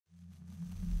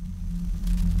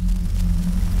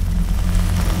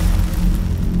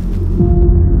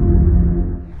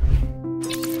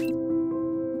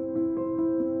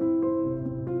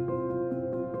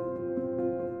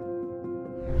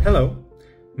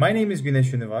My name is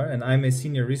Güneş Ünüvar and I'm a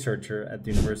senior researcher at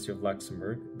the University of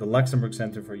Luxembourg, the Luxembourg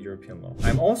Centre for European Law.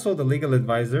 I'm also the legal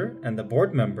advisor and the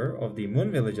board member of the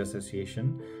Moon Village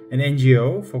Association, an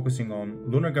NGO focusing on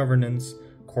lunar governance,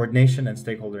 coordination and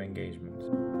stakeholder engagement.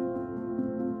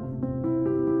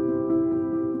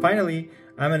 Finally,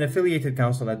 I'm an affiliated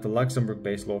counsel at the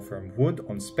Luxembourg-based law firm WOUD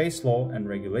on space law and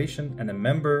regulation and a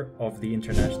member of the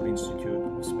International Institute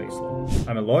of Space Law.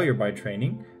 I'm a lawyer by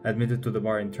training, admitted to the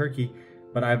bar in Turkey,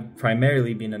 but I've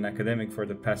primarily been an academic for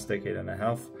the past decade and a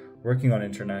half, working on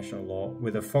international law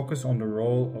with a focus on the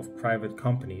role of private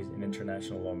companies in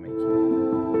international lawmaking.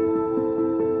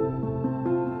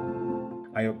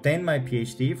 I obtained my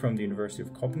PhD from the University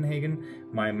of Copenhagen,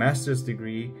 my master's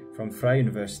degree from Vrije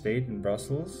Universiteit in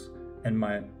Brussels, and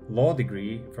my law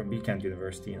degree from Bilkent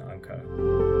University in Ankara.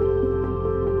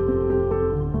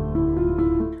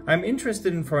 I'm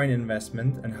interested in foreign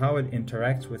investment and how it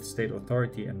interacts with state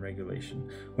authority and regulation.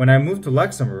 When I moved to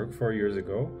Luxembourg 4 years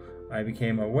ago, I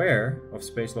became aware of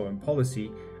space law and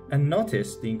policy and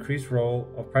noticed the increased role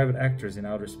of private actors in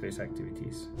outer space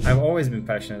activities. I've always been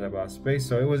passionate about space,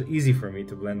 so it was easy for me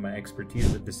to blend my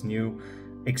expertise with this new,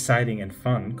 exciting and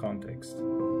fun context.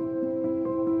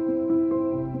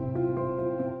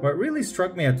 What really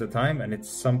struck me at the time, and it's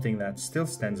something that still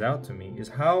stands out to me, is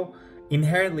how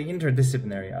inherently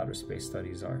interdisciplinary outer space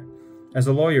studies are. As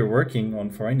a lawyer working on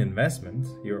foreign investment,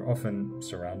 you're often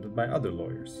surrounded by other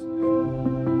lawyers.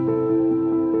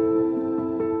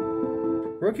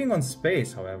 Working on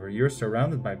space, however, you're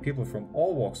surrounded by people from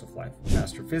all walks of life: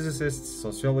 astrophysicists,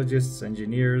 sociologists,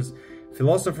 engineers,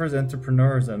 philosophers,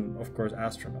 entrepreneurs, and of course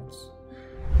astronauts.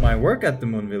 My work at the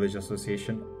Moon Village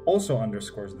Association also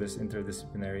underscores this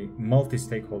interdisciplinary,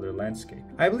 multi-stakeholder landscape.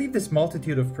 I believe this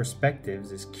multitude of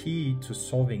perspectives is key to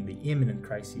solving the imminent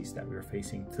crises that we're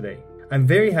facing today. I'm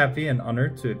very happy and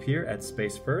honored to appear at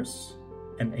SpaceVrse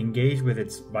and engage with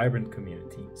its vibrant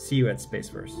community. See you at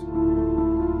SpaceVrse.